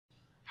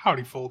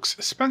Howdy folks,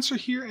 Spencer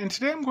here, and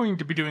today I'm going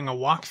to be doing a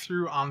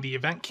walkthrough on the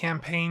event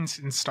campaigns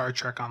in Star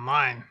Trek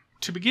Online.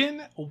 To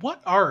begin,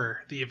 what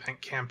are the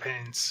event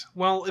campaigns?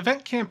 Well,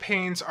 event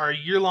campaigns are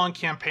year-long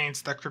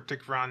campaigns that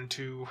Cryptic run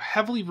to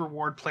heavily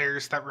reward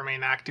players that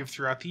remain active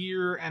throughout the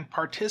year and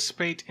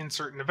participate in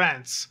certain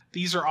events.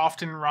 These are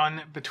often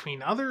run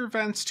between other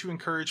events to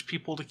encourage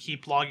people to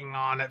keep logging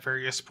on at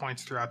various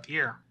points throughout the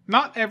year.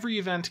 Not every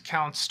event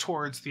counts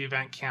towards the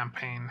event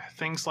campaign.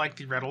 Things like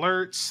the Red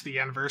Alerts, the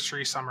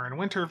Anniversary Summer and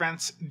Winter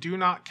events do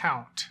not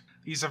count.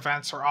 These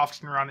events are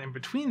often run in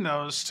between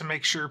those to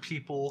make sure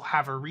people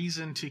have a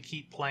reason to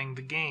keep playing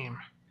the game.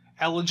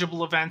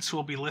 Eligible events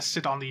will be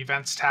listed on the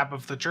Events tab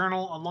of the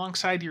journal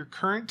alongside your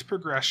current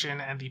progression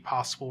and the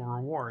possible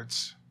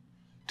rewards.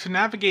 To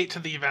navigate to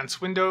the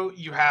events window,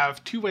 you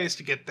have two ways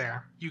to get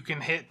there. You can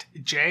hit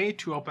J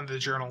to open the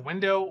journal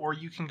window, or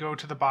you can go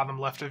to the bottom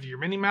left of your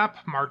minimap,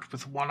 marked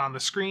with 1 on the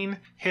screen.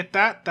 Hit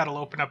that, that'll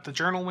open up the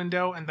journal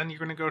window, and then you're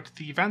going to go to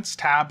the events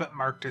tab,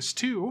 marked as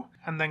 2,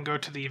 and then go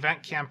to the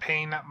event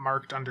campaign,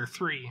 marked under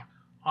 3.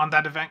 On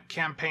that event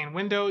campaign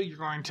window, you're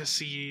going to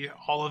see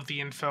all of the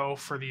info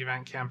for the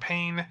event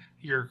campaign,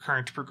 your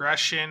current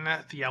progression,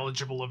 the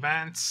eligible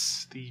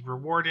events, the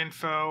reward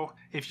info.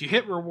 If you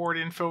hit reward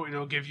info,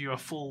 it'll give you a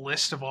full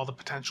list of all the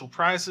potential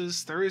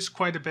prizes. There is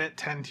quite a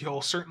bit, and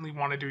you'll certainly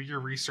want to do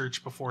your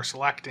research before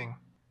selecting.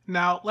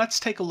 Now, let's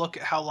take a look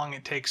at how long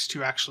it takes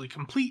to actually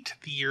complete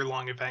the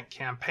year-long event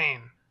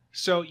campaign.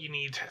 So you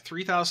need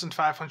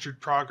 3,500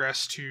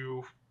 progress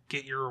to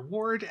get your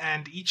reward,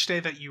 and each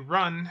day that you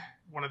run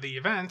one of the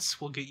events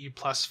will get you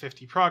plus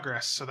 50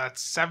 progress, so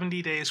that's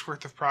 70 days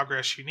worth of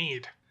progress you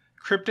need.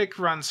 Cryptic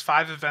runs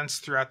 5 events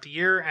throughout the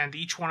year, and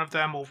each one of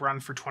them will run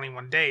for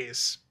 21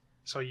 days.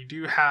 So you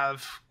do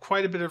have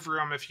quite a bit of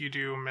room if you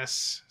do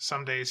miss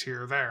some days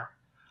here or there.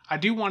 I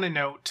do want to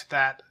note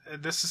that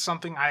this is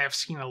something I have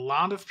seen a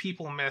lot of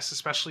people miss,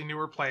 especially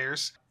newer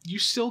players. You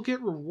still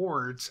get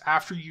rewards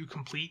after you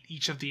complete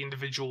each of the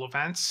individual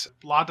events.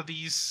 A lot of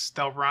these,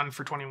 they'll run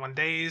for 21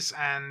 days,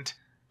 and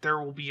there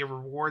will be a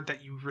reward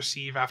that you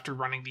receive after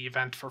running the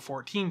event for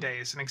 14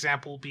 days. An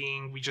example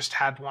being, we just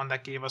had one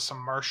that gave us a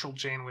Marshall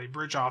Janeway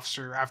Bridge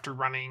Officer after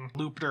running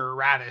Lupiter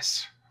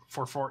Erratus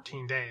for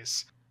 14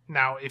 days.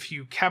 Now, if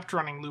you kept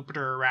running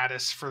Lupiter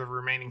Erratus for the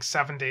remaining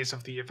 7 days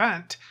of the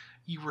event,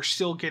 you were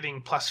still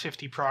getting plus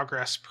 50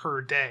 progress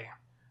per day.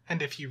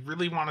 And if you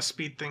really want to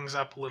speed things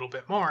up a little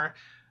bit more,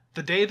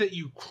 the day that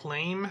you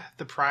claim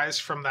the prize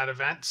from that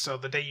event, so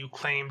the day you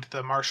claimed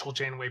the Marshall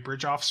Janeway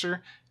Bridge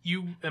Officer,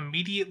 you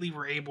immediately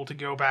were able to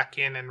go back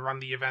in and run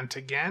the event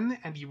again,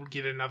 and you would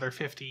get another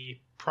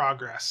 50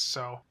 progress.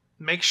 So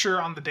make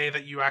sure on the day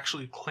that you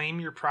actually claim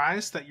your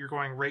prize that you're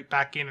going right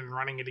back in and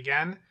running it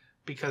again,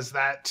 because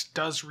that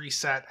does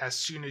reset as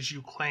soon as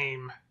you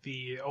claim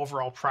the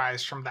overall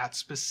prize from that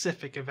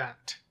specific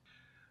event.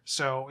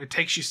 So it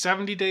takes you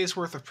 70 days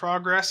worth of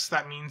progress.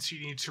 That means you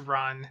need to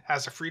run,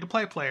 as a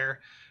free-to-play player,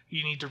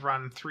 you need to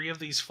run 3 of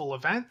these full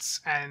events,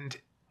 and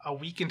a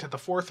week into the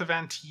 4th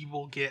event, you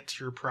will get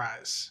your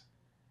prize.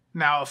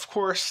 Now, of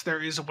course,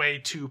 there is a way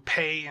to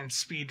pay and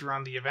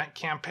speedrun the event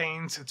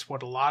campaigns. It's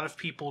what a lot of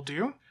people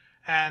do.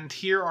 And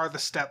here are the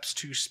steps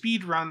to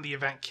speedrun the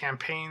event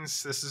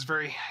campaigns. This is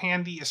very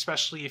handy,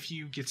 especially if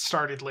you get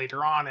started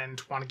later on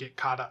and want to get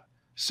caught up.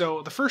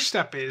 So the first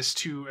step is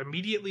to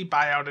immediately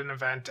buy out an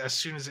event as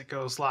soon as it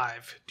goes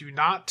live. Do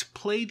not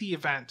play the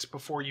event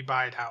before you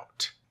buy it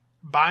out.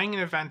 Buying an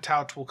event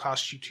out will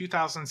cost you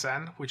 2,000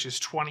 Zen, which is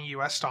 $20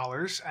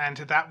 US, and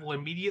that will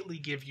immediately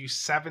give you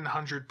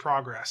 700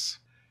 progress.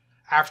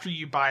 After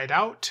you buy it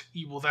out,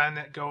 you will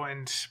then go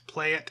and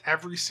play it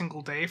every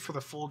single day for the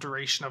full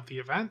duration of the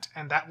event,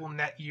 and that will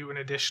net you an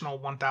additional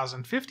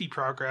 1,050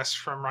 progress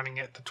from running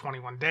it the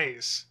 21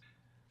 days.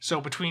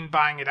 So between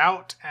buying it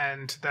out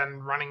and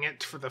then running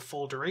it for the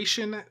full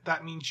duration,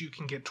 that means you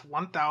can get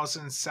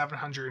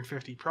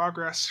 1,750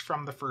 progress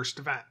from the first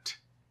event.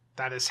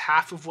 That is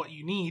half of what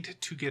you need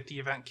to get the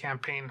event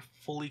campaign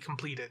fully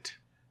completed.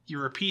 You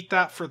repeat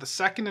that for the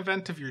second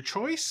event of your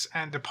choice,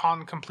 and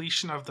upon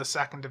completion of the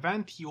second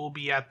event, you will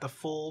be at the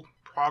full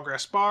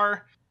progress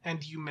bar,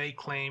 and you may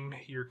claim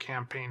your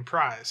campaign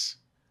prize.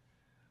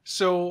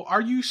 So,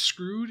 are you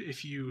screwed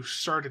if you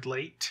started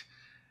late?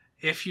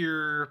 If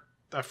you're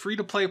a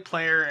free-to-play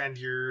player and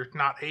you're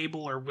not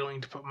able or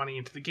willing to put money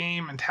into the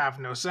game and have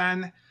no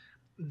Zen,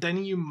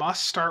 then you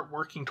must start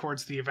working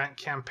towards the event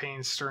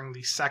campaigns during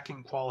the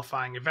second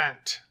qualifying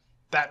event.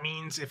 That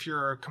means if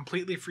you're a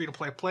completely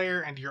free-to-play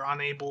player and you're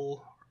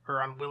unable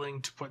or unwilling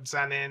to put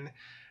Zen in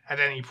at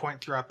any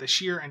point throughout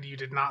this year and you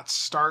did not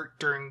start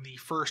during the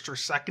first or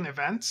second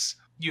events,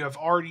 you have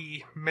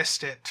already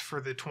missed it for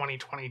the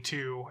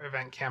 2022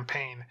 event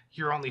campaign.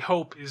 Your only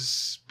hope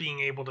is being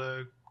able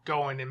to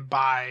go in and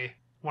buy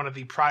one of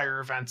the prior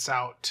events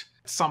out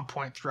at some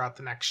point throughout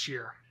the next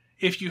year.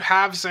 If you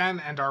have Zen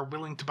and are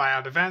willing to buy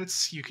out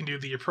events, you can do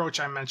the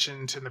approach I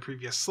mentioned in the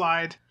previous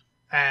slide,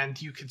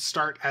 and you could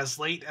start as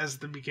late as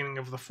the beginning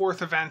of the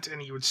 4th event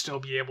and you would still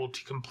be able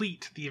to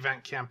complete the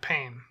event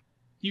campaign.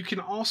 You can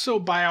also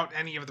buy out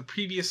any of the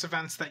previous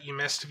events that you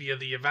missed via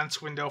the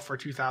events window for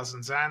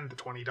 2000 Zen, the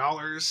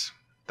 $20.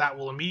 That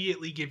will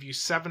immediately give you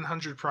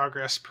 700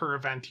 progress per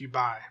event you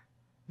buy.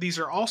 These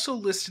are also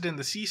listed in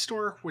the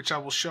C-Store, which I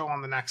will show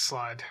on the next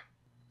slide.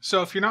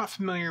 So if you're not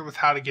familiar with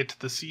how to get to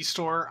the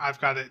C-Store,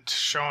 I've got it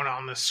shown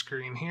on this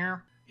screen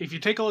here. If you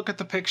take a look at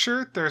the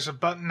picture, there's a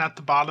button at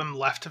the bottom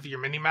left of your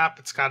minimap.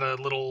 It's got a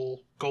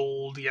little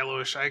gold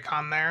yellowish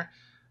icon there,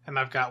 and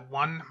I've got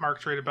 1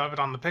 marked right above it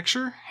on the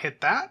picture.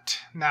 Hit that.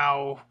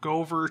 Now go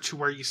over to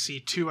where you see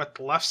 2 at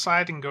the left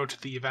side and go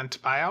to the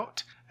event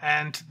buyout.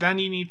 And then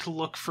you need to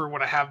look for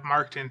what I have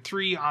marked in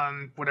 3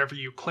 on whatever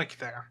you click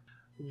there.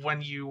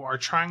 When you are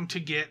trying to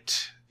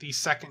get the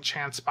second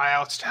chance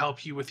buyouts to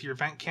help you with your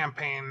event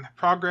campaign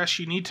progress,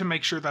 you need to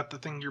make sure that the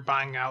thing you're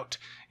buying out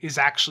is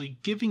actually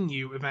giving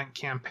you event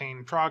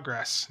campaign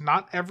progress.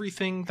 Not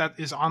everything that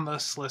is on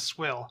this list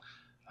will.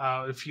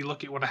 If you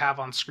look at what I have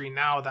on screen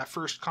now, that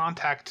first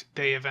contact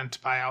day event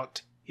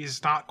buyout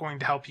is not going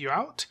to help you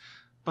out,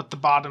 but the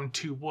bottom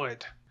 2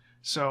 would.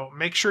 So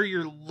make sure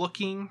you're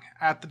looking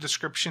at the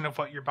description of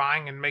what you're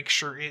buying and make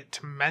sure it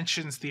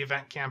mentions the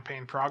event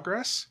campaign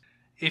progress.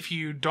 If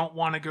you don't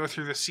want to go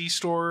through the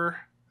C-Store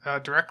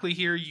directly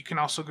here, you can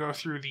also go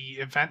through the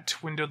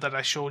event window that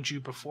I showed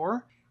you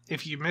before.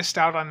 If you missed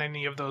out on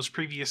any of those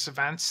previous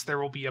events, there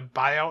will be a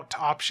buyout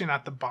option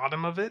at the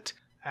bottom of it,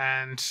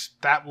 and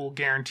that will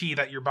guarantee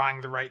that you're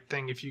buying the right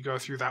thing if you go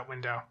through that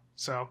window.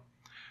 So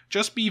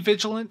just be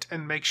vigilant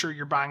and make sure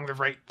you're buying the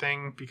right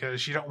thing,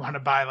 because you don't want to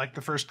buy like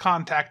the first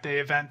contact day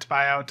event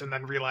buyout and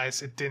then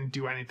realize it didn't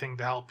do anything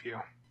to help you.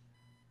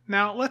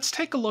 Now let's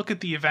take a look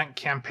at the event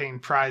campaign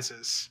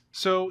prizes.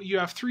 So you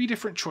have 3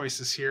 different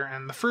choices here,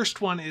 and the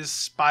first one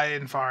is by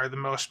and far the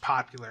most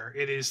popular.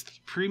 It is the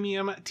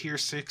Premium Tier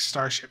 6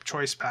 Starship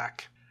Choice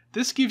Pack.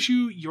 This gives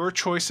you your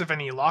choice of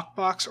any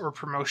lockbox or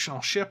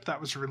promotional ship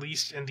that was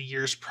released in the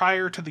years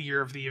prior to the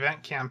year of the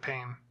event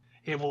campaign.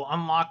 It will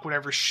unlock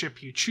whatever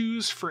ship you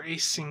choose for a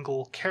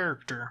single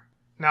character.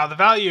 Now, the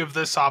value of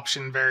this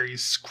option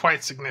varies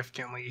quite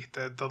significantly.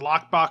 The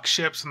lockbox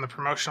ships and the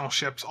promotional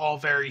ships all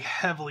vary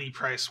heavily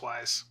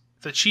price-wise.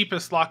 The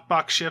cheapest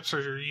lockbox ships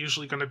are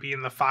usually going to be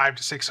in the 5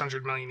 to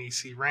 600 million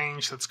EC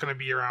range. That's going to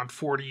be around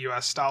 40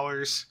 US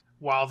dollars,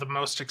 while the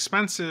most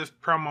expensive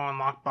promo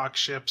and lockbox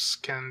ships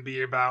can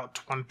be about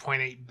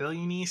 1.8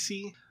 billion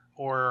EC,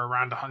 or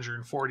around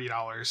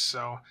 $140.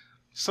 So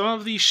some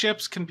of these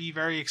ships can be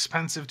very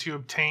expensive to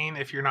obtain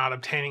if you're not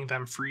obtaining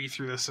them free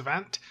through this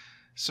event.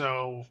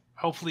 So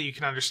hopefully you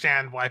can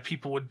understand why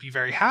people would be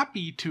very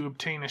happy to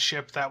obtain a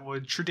ship that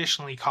would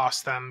traditionally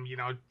cost them,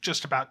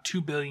 just about 2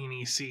 billion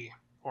EC,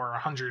 or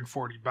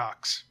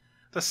 $140.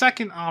 The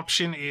second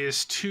option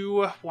is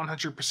 2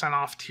 100%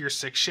 off Tier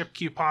 6 ship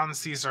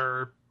coupons. These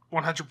are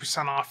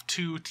 100% off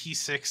 2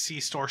 T6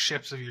 C-Store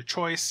ships of your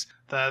choice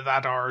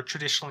that are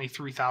traditionally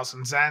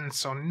 3,000 Zen,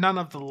 so none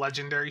of the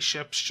legendary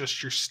ships,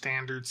 just your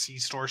standard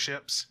C-Store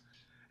ships.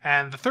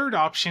 And the third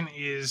option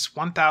is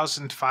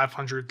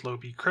 1,500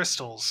 Lobi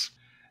Crystals.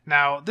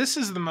 Now, this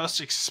is the most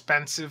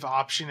expensive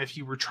option if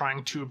you were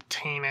trying to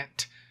obtain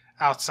it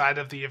outside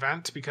of the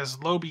event,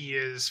 because Lobi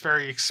is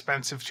very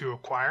expensive to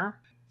acquire.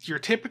 You're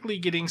typically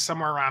getting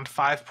somewhere around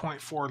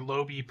 5.4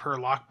 Lobi per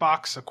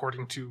lockbox,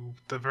 according to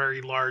the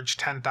very large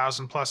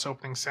 10,000 plus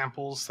opening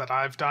samples that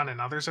I've done and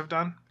others have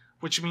done,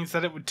 which means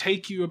that it would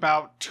take you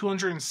about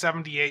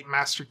 278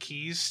 master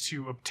keys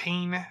to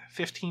obtain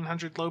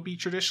 1,500 Lobi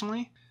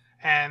traditionally.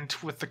 And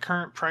with the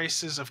current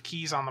prices of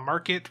keys on the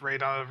market,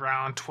 right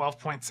around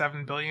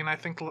 12.7 billion, I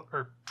think,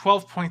 or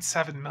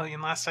 12.7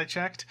 million last I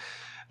checked,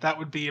 that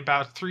would be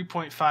about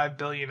 3.5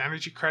 billion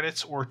energy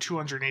credits, or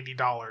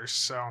 $280.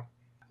 So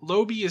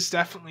Lobi is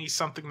definitely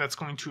something that's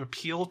going to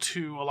appeal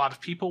to a lot of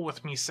people,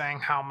 with me saying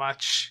how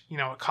much,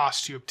 it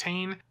costs to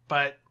obtain.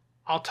 But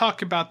I'll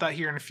talk about that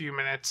here in a few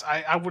minutes.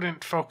 I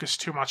wouldn't focus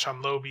too much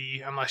on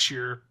Lobi unless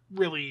you're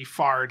really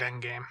far at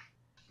endgame.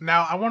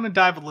 Now, I want to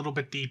dive a little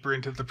bit deeper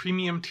into the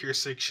Premium Tier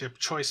 6 Ship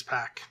Choice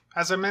Pack.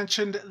 As I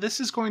mentioned, this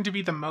is going to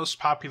be the most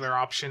popular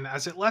option,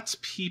 as it lets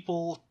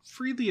people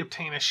freely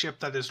obtain a ship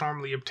that is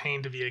normally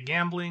obtained via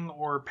gambling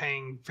or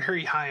paying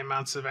very high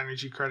amounts of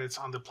energy credits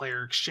on the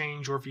player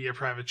exchange or via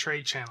private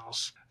trade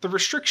channels. The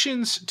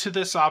restrictions to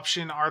this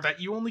option are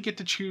that you only get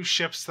to choose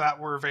ships that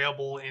were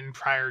available in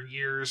prior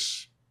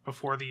years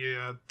before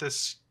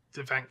this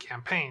event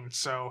campaign.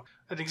 So,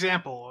 an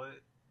example,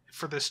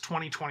 for this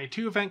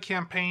 2022 event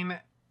campaign,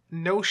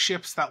 no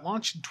ships that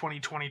launched in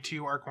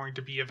 2022 are going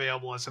to be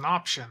available as an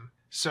option.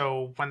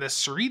 So when this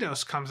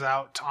Cerritos comes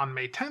out on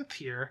May 10th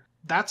here,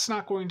 that's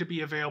not going to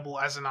be available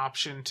as an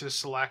option to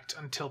select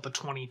until the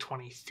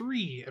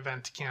 2023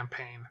 event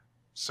campaign.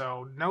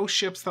 So no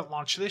ships that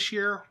launch this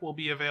year will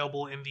be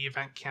available in the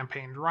event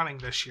campaign running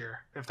this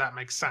year, if that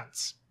makes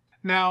sense.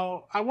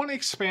 Now, I want to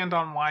expand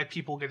on why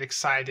people get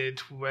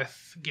excited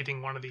with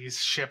getting one of these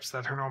ships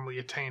that are normally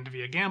attained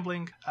via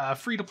gambling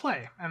free to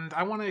play. And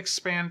I want to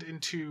expand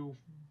into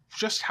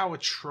just how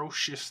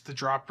atrocious the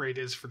drop rate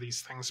is for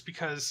these things,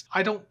 because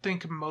I don't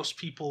think most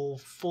people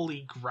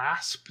fully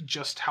grasp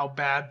just how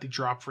bad the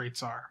drop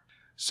rates are.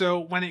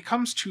 So when it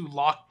comes to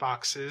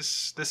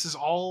lockboxes, this is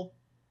all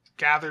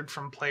gathered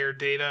from player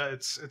data.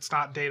 It's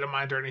not data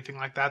mined or anything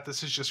like that.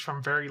 This is just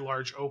from very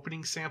large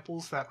opening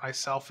samples that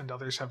myself and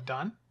others have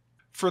done.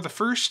 For the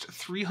first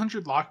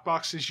 300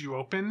 lockboxes you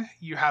open,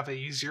 you have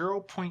a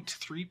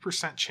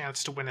 0.3%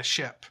 chance to win a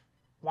ship.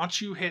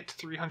 Once you hit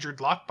 300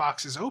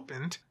 lockboxes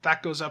opened,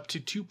 that goes up to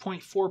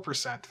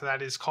 2.4%.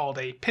 That is called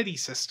a pity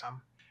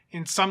system.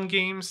 In some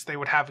games, they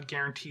would have a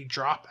guaranteed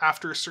drop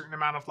after a certain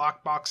amount of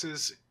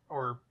lockboxes,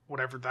 or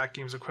whatever that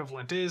game's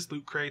equivalent is,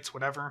 loot crates,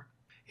 whatever.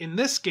 In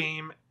this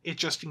game, it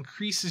just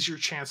increases your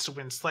chance to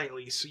win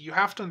slightly, so you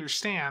have to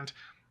understand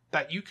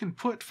that you can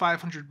put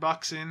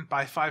 $500 in,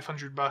 buy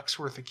 $500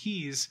 worth of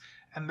keys,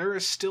 and there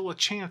is still a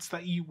chance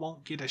that you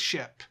won't get a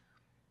ship.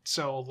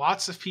 So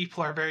lots of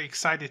people are very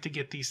excited to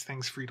get these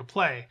things free to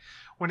play.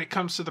 When it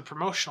comes to the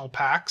promotional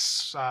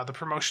packs, the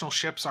promotional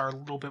ships are a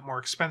little bit more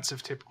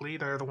expensive typically.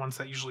 They're the ones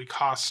that usually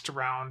cost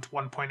around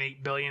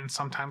 1.8 billion,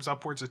 sometimes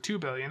upwards of 2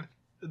 billion.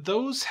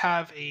 Those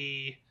have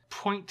a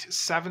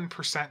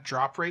 0.7%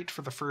 drop rate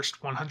for the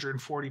first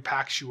 140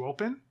 packs you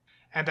open.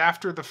 And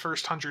after the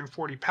first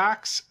 140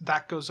 packs,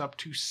 that goes up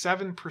to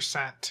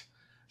 7%.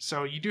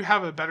 So you do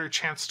have a better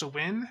chance to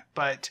win,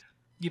 but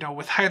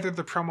with either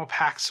the promo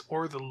packs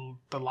or the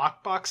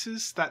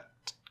lockboxes, that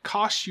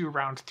costs you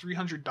around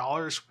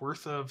 $300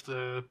 worth of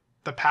the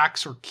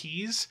packs or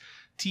keys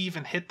to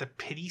even hit the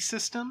pity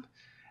system.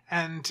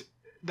 And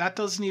that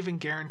doesn't even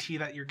guarantee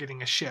that you're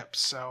getting a ship.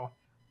 So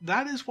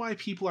that is why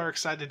people are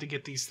excited to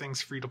get these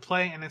things free to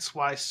play, and it's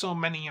why so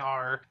many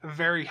are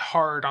very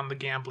hard on the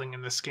gambling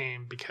in this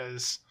game,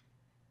 because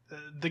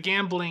the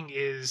gambling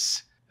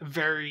is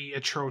very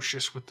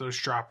atrocious with those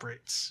drop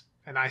rates.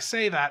 And I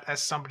say that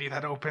as somebody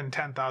that opened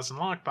 10,000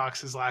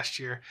 lockboxes last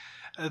year.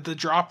 The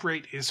drop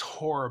rate is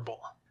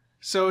horrible.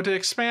 So to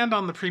expand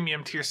on the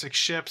premium tier 6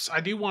 ships, I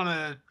do want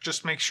to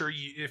just make sure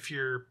if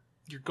you're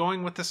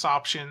going with this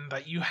option,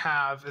 that you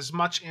have as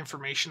much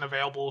information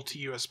available to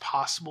you as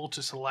possible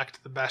to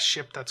select the best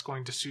ship that's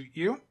going to suit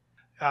you.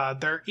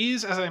 There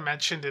is, as I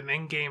mentioned, an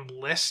in-game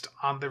list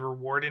on the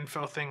reward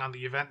info thing on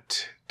the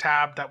event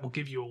tab that will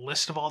give you a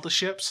list of all the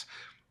ships,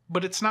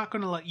 but it's not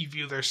going to let you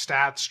view their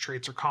stats,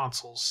 traits, or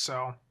consoles.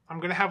 So I'm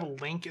going to have a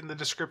link in the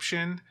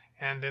description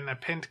and in a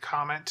pinned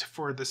comment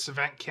for this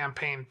event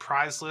campaign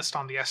prize list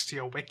on the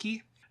STO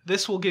wiki.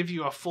 This will give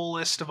you a full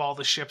list of all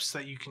the ships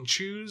that you can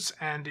choose,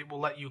 and it will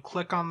let you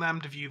click on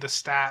them to view the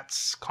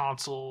stats,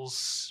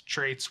 consoles,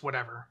 traits,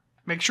 whatever.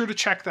 Make sure to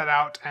check that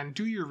out and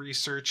do your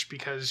research,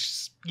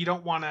 because you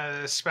don't want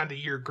to spend a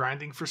year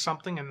grinding for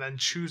something and then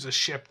choose a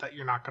ship that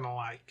you're not going to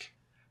like.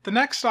 The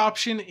next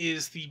option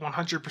is the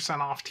 100%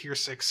 off tier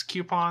 6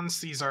 coupons.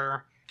 These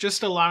are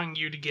just allowing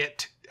you to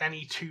get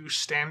any 2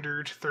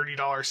 standard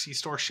 $30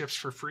 C-Store ships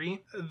for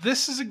free.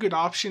 This is a good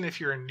option if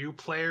you're a new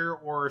player,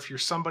 or if you're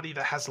somebody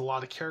that has a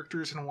lot of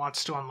characters and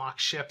wants to unlock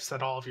ships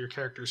that all of your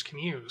characters can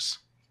use.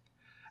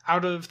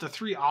 Out of the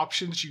 3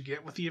 options you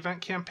get with the event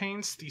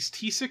campaigns, these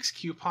T6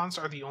 coupons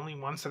are the only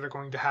ones that are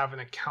going to have an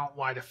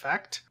account-wide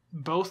effect.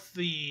 Both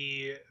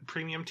the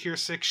premium tier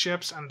 6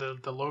 ships and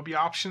the Lobi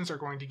options are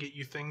going to get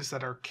you things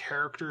that are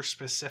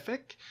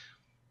character-specific.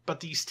 But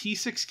these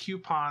T6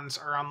 coupons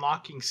are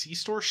unlocking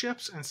C-Store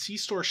ships, and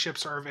C-Store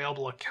ships are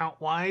available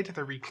account-wide.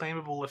 They're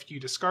reclaimable if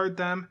you discard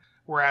them,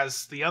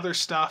 whereas the other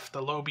stuff,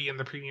 the Lobi and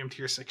the premium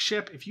tier 6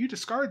 ship, if you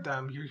discard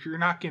them, you're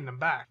not getting them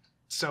back.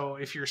 So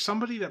if you're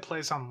somebody that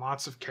plays on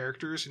lots of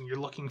characters and you're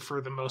looking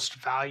for the most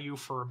value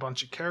for a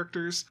bunch of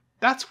characters,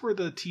 that's where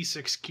the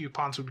T6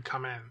 coupons would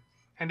come in.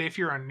 And if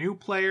you're a new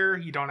player,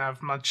 you don't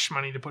have much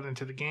money to put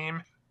into the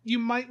game, you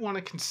might want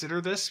to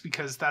consider this,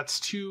 because that's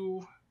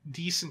 2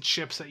 decent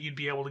ships that you'd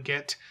be able to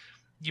get.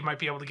 You might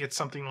be able to get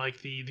something like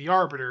the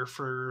Arbiter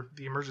for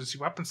the emergency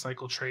weapon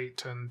cycle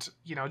trait, and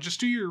just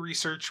do your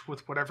research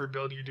with whatever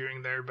build you're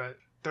doing there. But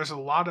there's a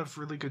lot of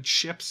really good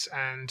ships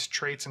and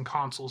traits and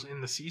consoles in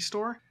the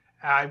C-Store.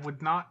 I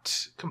would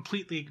not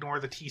completely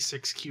ignore the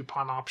T6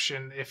 coupon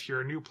option if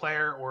you're a new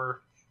player,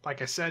 or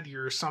like I said,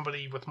 you're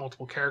somebody with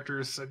multiple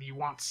characters and you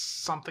want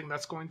something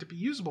that's going to be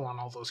usable on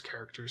all those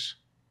characters.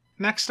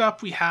 Next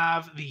up, we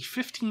have the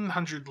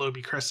 1500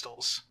 Lobi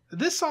Crystals.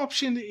 This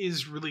option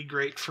is really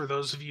great for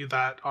those of you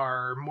that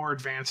are more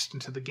advanced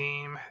into the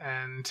game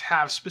and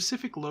have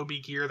specific Lobi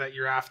gear that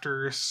you're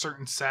after,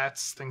 certain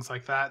sets, things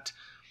like that.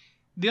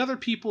 The other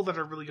people that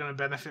are really going to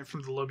benefit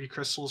from the Lobi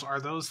Crystals are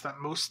those that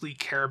mostly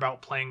care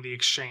about playing the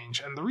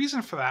exchange. And the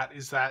reason for that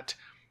is that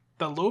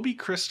the Lobi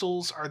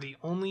Crystals are the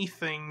only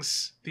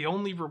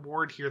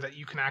reward here that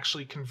you can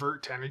actually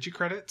convert to energy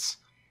credits.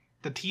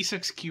 The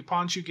T6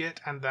 coupons you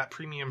get and that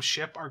premium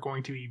ship are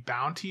going to be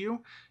bound to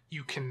you.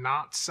 You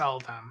cannot sell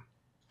them.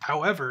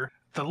 However,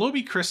 the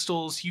Lobi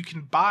Crystals, you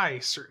can buy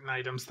certain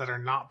items that are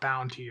not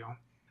bound to you.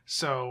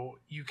 So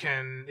you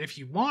can, if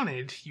you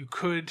wanted, you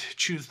could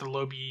choose the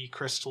Lobi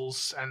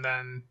Crystals and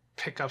then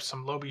pick up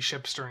some Lobi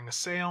ships during a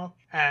sale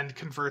and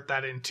convert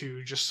that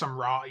into just some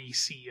raw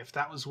EC if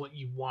that was what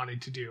you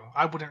wanted to do.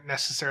 I wouldn't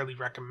necessarily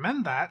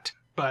recommend that,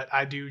 but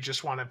I do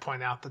just want to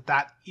point out that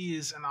that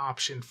is an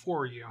option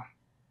for you.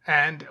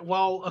 And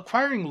while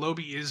acquiring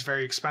Lobi is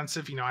very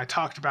expensive, I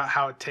talked about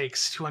how it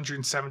takes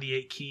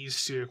 278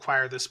 keys to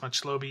acquire this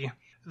much Lobi.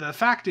 The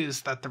fact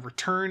is that the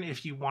return,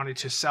 if you wanted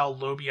to sell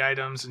Lobi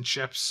items and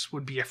ships,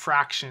 would be a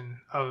fraction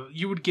of,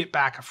 you would get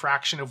back a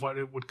fraction of what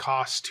it would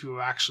cost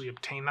to actually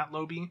obtain that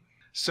Lobi.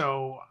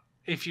 So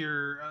if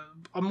you're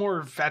a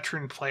more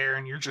veteran player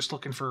and you're just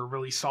looking for a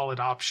really solid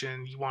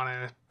option, you want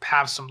to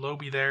have some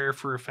Lobi there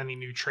for if any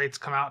new traits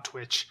come out,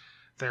 which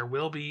there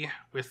will be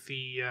with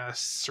the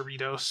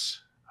Cerritos.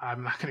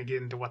 I'm not going to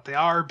get into what they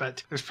are,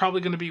 but there's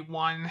probably going to be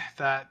one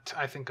that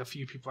I think a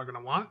few people are going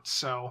to want.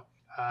 So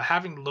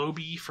having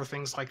Lobi for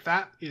things like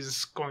that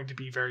is going to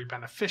be very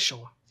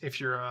beneficial if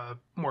you're a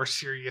more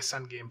serious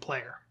endgame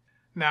player.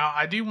 Now,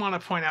 I do want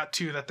to point out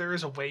too that there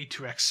is a way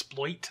to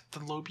exploit the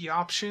Lobi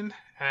option,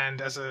 and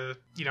as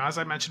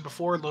I mentioned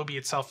before, Lobi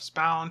itself is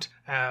bound.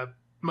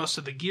 Most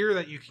of the gear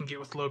that you can get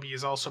with Lobi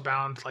is also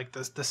bound, like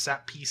the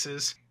set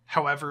pieces.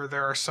 However,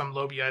 there are some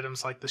Lobi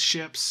items like the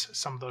ships,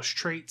 some of those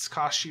traits,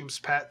 costumes,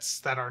 pets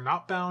that are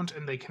not bound,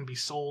 and they can be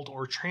sold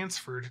or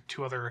transferred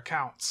to other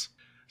accounts.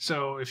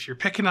 So if you're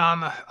picking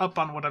up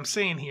on what I'm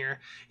saying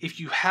here, if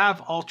you have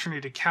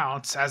alternate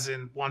accounts, as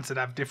in ones that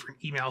have different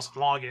emails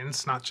and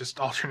logins, not just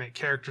alternate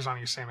characters on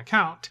your same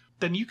account,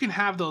 then you can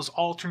have those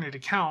alternate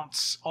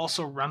accounts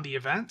also run the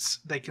events.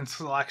 They can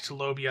select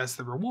Lobi as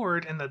the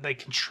reward, and then they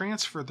can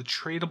transfer the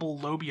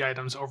tradable Lobi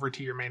items over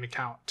to your main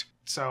account.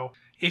 So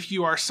if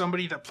you are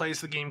somebody that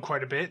plays the game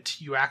quite a bit,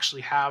 you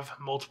actually have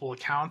multiple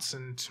accounts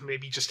and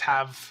maybe just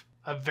have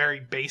a very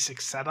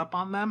basic setup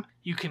on them,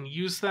 you can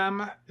use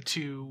them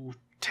to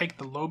take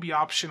the Lobi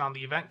option on the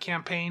event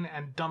campaign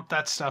and dump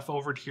that stuff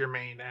over to your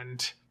main,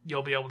 and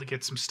you'll be able to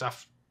get some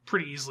stuff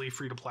pretty easily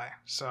free to play.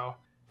 So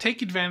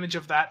take advantage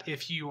of that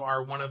if you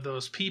are one of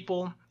those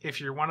people. If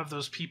you're one of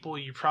those people,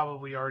 you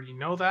probably already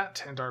know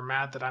that and are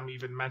mad that I'm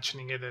even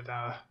mentioning it in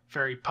a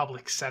very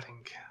public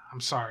setting.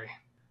 I'm sorry.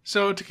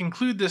 So to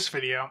conclude this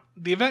video,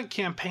 the event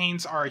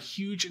campaigns are a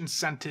huge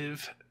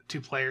incentive to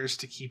players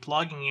to keep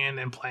logging in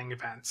and playing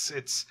events.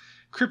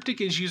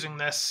 Cryptic is using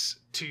this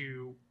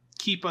to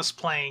keep us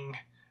playing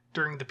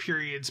during the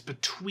periods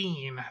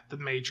between the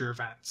major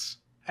events.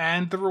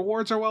 And the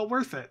rewards are well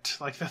worth it.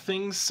 Like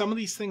some of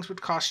these things would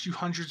cost you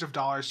hundreds of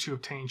dollars to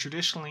obtain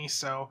traditionally,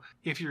 so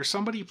if you're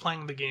somebody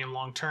playing the game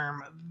long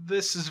term,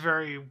 this is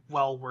very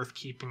well worth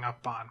keeping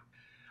up on.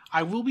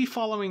 I will be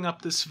following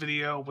up this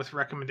video with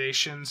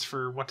recommendations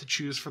for what to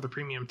choose for the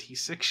Premium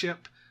T6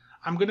 ship.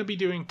 I'm going to be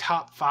doing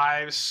top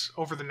 5s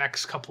over the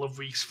next couple of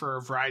weeks for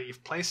a variety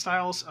of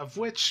playstyles, of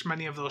which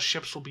many of those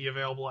ships will be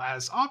available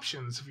as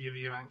options via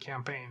the event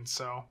campaign,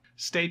 so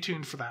stay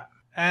tuned for that.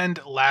 And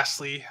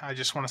lastly, I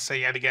just want to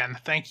say yet again,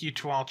 thank you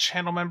to all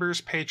channel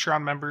members,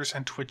 Patreon members,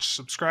 and Twitch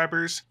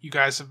subscribers. You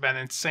guys have been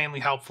insanely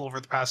helpful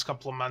over the past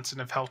couple of months and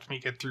have helped me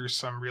get through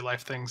some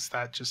real-life things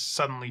that just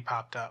suddenly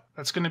popped up.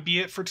 That's going to be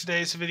it for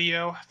today's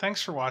video.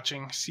 Thanks for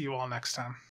watching. See you all next time.